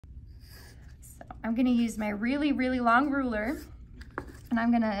I'm gonna use my really, really long ruler, and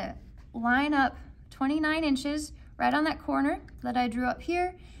I'm gonna line up 29 inches right on that corner that I drew up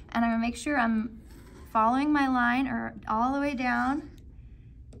here, and I'm gonna make sure I'm following my line or all the way down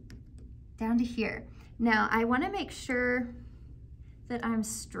to here. Now, I wanna make sure that I'm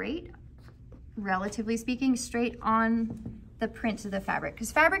straight, relatively speaking, straight on the print of the fabric,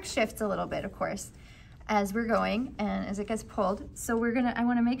 because fabric shifts a little bit, of course, as we're going and as it gets pulled. So I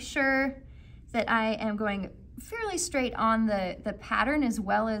wanna make sure that I am going fairly straight on the pattern as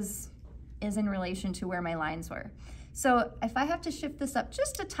well as is in relation to where my lines were. So if I have to shift this up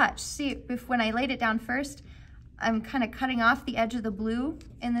just a touch, see, when I laid it down first, I'm kind of cutting off the edge of the blue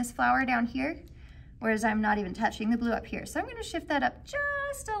in this flower down here, whereas I'm not even touching the blue up here. So I'm gonna shift that up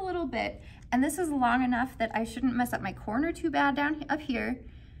just a little bit. And this is long enough that I shouldn't mess up my corner too bad down up here,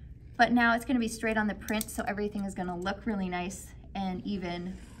 but now it's gonna be straight on the print, so everything is gonna look really nice and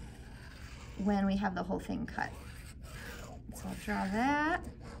even when we have the whole thing cut. So I'll draw that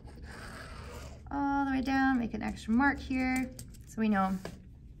all the way down, make an extra mark here so we know.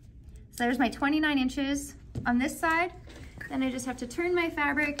 So there's my 29 inches on this side. Then I just have to turn my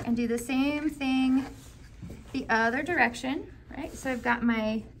fabric and do the same thing the other direction, right? So I've got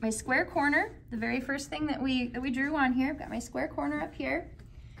my square corner, the very first thing that we drew on here. I've got my square corner up here.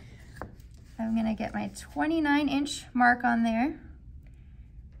 I'm gonna get my 29-inch mark on there,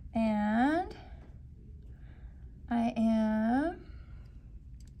 and I am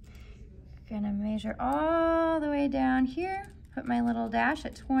gonna measure all the way down here, put my little dash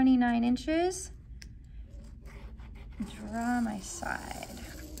at 29 inches, draw my side.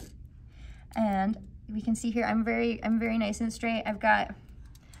 And we can see here, I'm very nice and straight. I've got,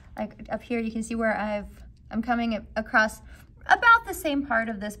 like up here, you can see where I'm coming across about the same part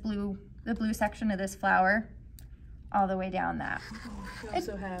of this blue, the blue section of this flower, all the way down that. You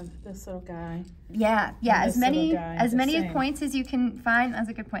also have this little guy. Yeah, as many points as you can find. That's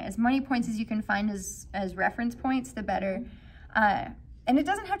a good point. As many points as you can find as reference points, the better. And it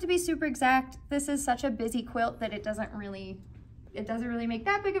doesn't have to be super exact. This is such a busy quilt that it doesn't really make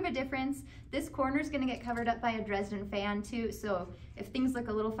that big of a difference. This corner is going to get covered up by a Dresden fan too, so if things look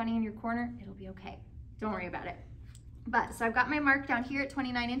a little funny in your corner, it'll be okay. Don't worry about it. But so I've got my mark down here at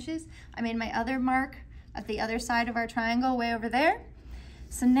 29 inches. I made my other mark at the other side of our triangle way over there.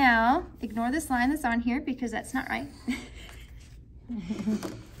 So now, ignore this line that's on here because that's not right.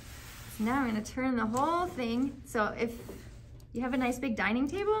 So now I'm gonna turn the whole thing. So if you have a nice big dining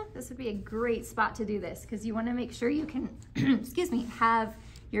table, this would be a great spot to do this because you wanna make sure you can, excuse me, have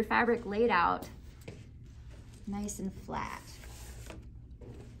your fabric laid out nice and flat.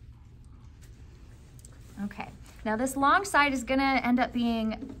 Okay, now this long side is gonna end up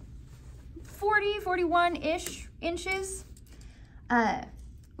being 41-ish inches,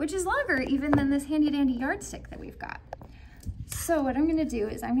 which is longer even than this handy dandy yardstick that we've got. So what I'm gonna do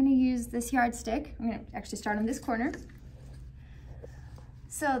is I'm gonna use this yardstick. I'm gonna actually start on this corner.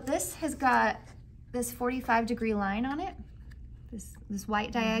 So this has got this 45-degree line on it, this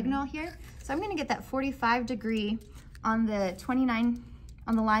white diagonal here. So I'm gonna get that 45-degree on the 29,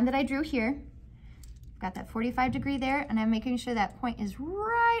 on the line that I drew here. Got that 45-degree there, and I'm making sure that point is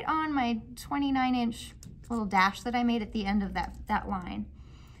right on my 29-inch little dash that I made at the end of that line.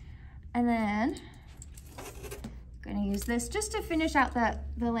 And then I'm gonna use this just to finish out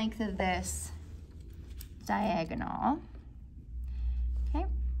the length of this diagonal. Okay,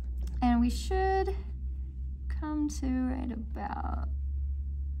 and we should come to right about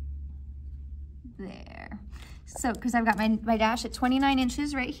there. So, because I've got my dash at 29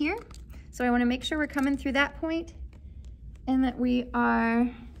 inches right here. So I want to make sure we're coming through that point and that we are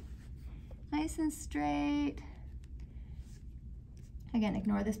nice and straight. Again,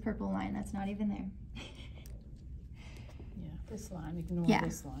 ignore this purple line. That's not even there. Yeah, this line. Ignore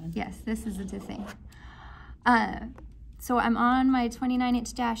this line. Yes, this is the thing. So I'm on my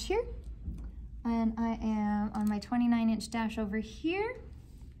 29-inch dash here, and I am on my 29-inch dash over here,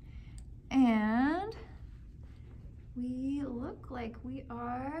 and we look like we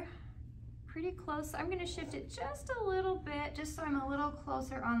are pretty close. I'm gonna shift it just a little bit, just so I'm a little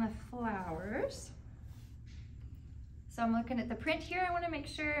closer on the flowers. So I'm looking at the print here. I wanna make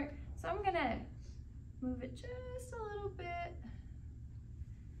sure, so I'm gonna move it just a little bit.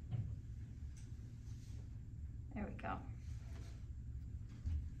 There we go.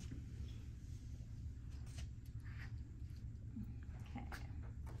 Okay,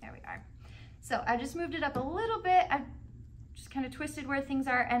 there we are. So I just moved it up a little bit. I just kind of twisted where things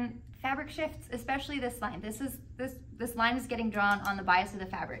are, and fabric shifts, especially this line. This line is getting drawn on the bias of the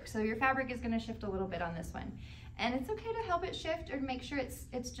fabric. So your fabric is going to shift a little bit on this one. And it's okay to help it shift or make sure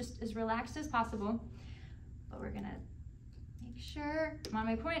it's just as relaxed as possible. But we're gonna make sure I'm on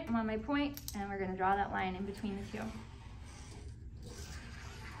my point, and we're gonna draw that line in between the two.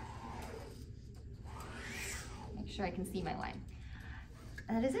 Make sure I can see my line.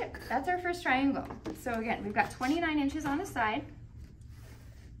 That is it. That's our first triangle. So again, we've got 29 inches on a side.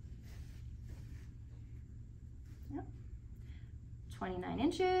 Yep. 29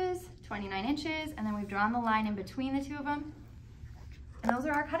 inches, and then we've drawn the line in between the two of them. And those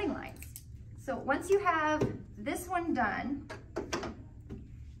are our cutting lines. So once you have this one done,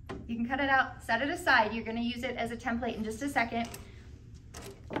 you can cut it out, set it aside. You're gonna use it as a template in just a second.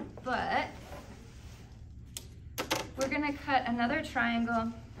 But we're gonna cut another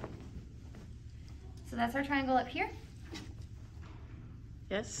triangle. So that's our triangle up here.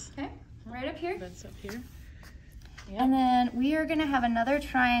 Yes. Okay, right up here. That's up here. Yep. And then we are gonna have another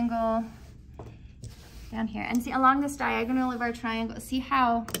triangle down here. And see, along this diagonal of our triangle, see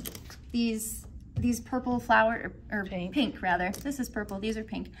how these purple flower, or pink rather, this is purple, these are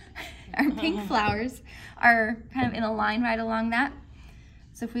pink. Our pink flowers are kind of in a line right along that.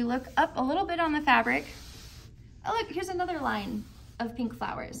 So if we look up a little bit on the fabric, oh look, here's another line of pink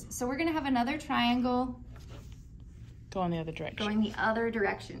flowers. So we're gonna have another triangle. Go in the other direction. Going the other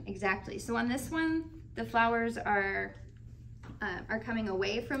direction, exactly. So on this one, the flowers are coming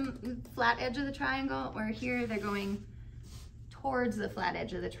away from the flat edge of the triangle, or here they're going towards the flat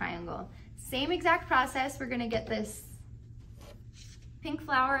edge of the triangle. Same exact process. We're gonna get this pink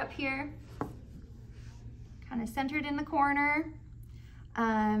flower up here, kind of centered in the corner,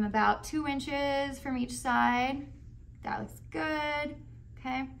 about 2 inches from each side. That looks good,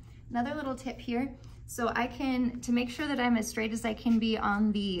 okay? Another little tip here. So I can, to make sure that I'm as straight as I can be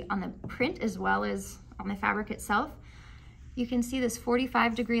on the print as well as on the fabric itself, you can see this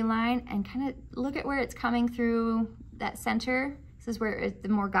 45-degree line and kind of look at where it's coming through that center. This is where the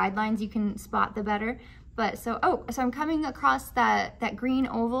more guidelines you can spot, the better. But so I'm coming across that green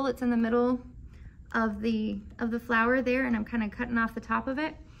oval that's in the middle of the flower there, and I'm kind of cutting off the top of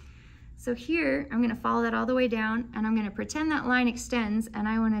it. So here, I'm gonna follow that all the way down, and I'm gonna pretend that line extends, and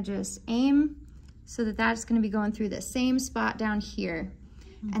I wanna just aim so that that's gonna be going through the same spot down here.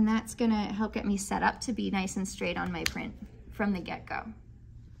 And that's gonna help get me set up to be nice and straight on my print from the get-go.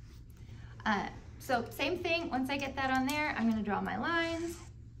 So same thing, once I get that on there, I'm gonna draw my lines.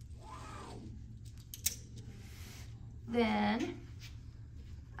 Then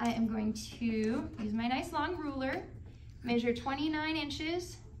I am going to use my nice long ruler, measure 29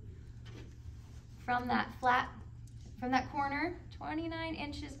 inches from that corner, 29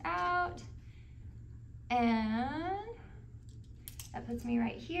 inches out, and that puts me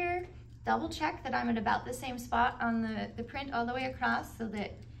right here. Double check that I'm at about the same spot on the print all the way across so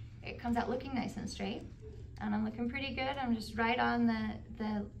that it comes out looking nice and straight. And I'm looking pretty good. I'm just right on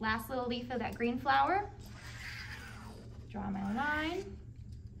the last little leaf of that green flower. Draw my line.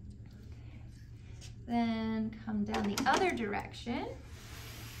 Then come down the other direction.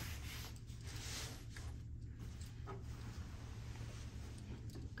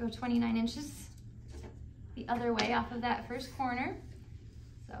 Go 29 inches the other way off of that first corner.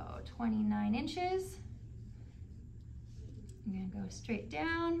 So 29 inches. I'm gonna go straight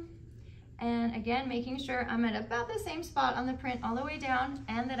down. And again, making sure I'm at about the same spot on the print all the way down,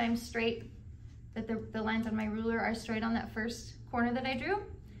 and that I'm straight, that the lines on my ruler are straight on that first corner that I drew.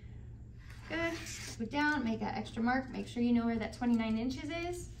 Good, put down, make that extra mark, make sure you know where that 29 inches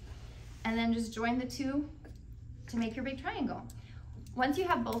is, and then just join the two to make your big triangle. Once you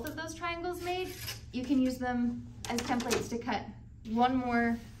have both of those triangles made, you can use them as templates to cut one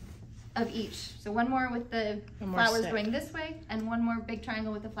more of each. So one more with the flowers going this way, and one more big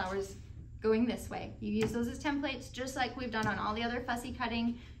triangle with the flowers going this way. You use those as templates, just like we've done on all the other fussy cutting.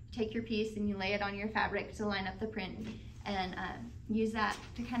 You take your piece and you lay it on your fabric to line up the print, and use that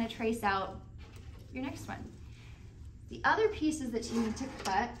to kind of trace out your next one. The other pieces that you need to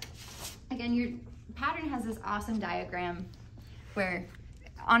cut, again, your pattern has this awesome diagram where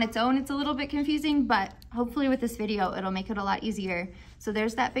on its own it's a little bit confusing, but hopefully with this video it'll make it a lot easier. So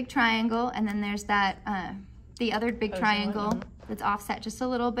there's that big triangle, and then there's that the other big triangle that's offset just a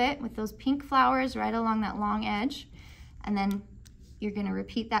little bit with those pink flowers right along that long edge. And then you're gonna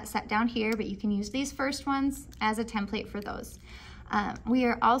repeat that set down here, but you can use these first ones as a template for those. We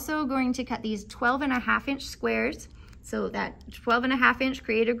are also going to cut these 12.5-inch squares. So that 12.5-inch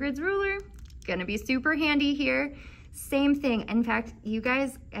Creative Grids ruler, gonna be super handy here. Same thing. In fact, you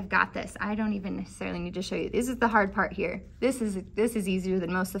guys have got this. I don't even necessarily need to show you. This is the hard part here. This is easier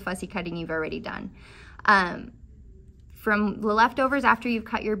than most of the fussy cutting you've already done. from the leftovers after you've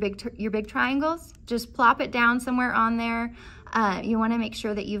cut your big triangles, just plop it down somewhere on there. You want to make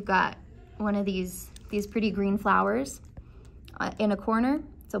sure that you've got one of these pretty green flowers in a corner.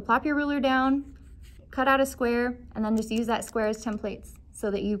 So plop your ruler down, cut out a square, and then just use that square as templates so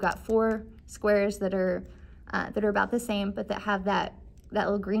that you've got 4 squares that are about the same, but that have that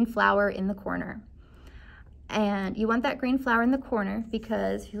little green flower in the corner. And you want that green flower in the corner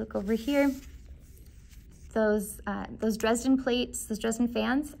because if you look over here, those Dresden plates, those Dresden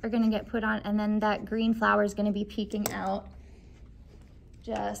fans are gonna get put on, and then that green flower is gonna be peeking out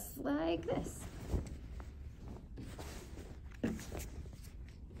just like this. So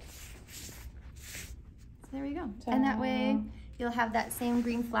there we go. And that way you'll have that same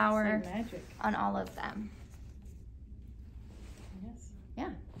green flower on all of them. Yes.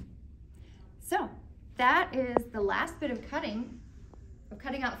 Yeah. So that is the last bit of cutting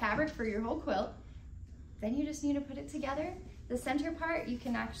out fabric for your whole quilt. Then you just need to put it together. The center part you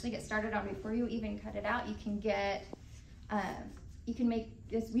can actually get started on before you even cut it out. You can get, you can make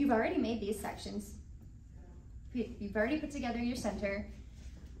this, we've already made these sections. You've already put together your center.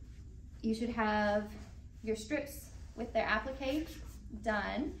 You should have your strips with their applique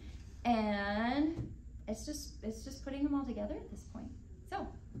done, and it's just putting them all together at this point. So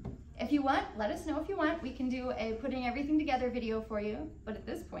if you want, let us know if you want. We can do a putting everything together video for you, but at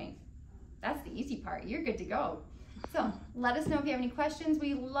this point, that's the easy part. You're good to go. So let us know if you have any questions.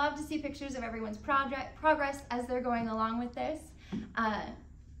 We love to see pictures of everyone's progress as they're going along with this.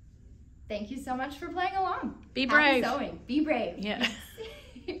 Thank you so much for playing along. Be brave. Happy sewing. Be brave. Yeah.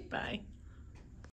 Bye.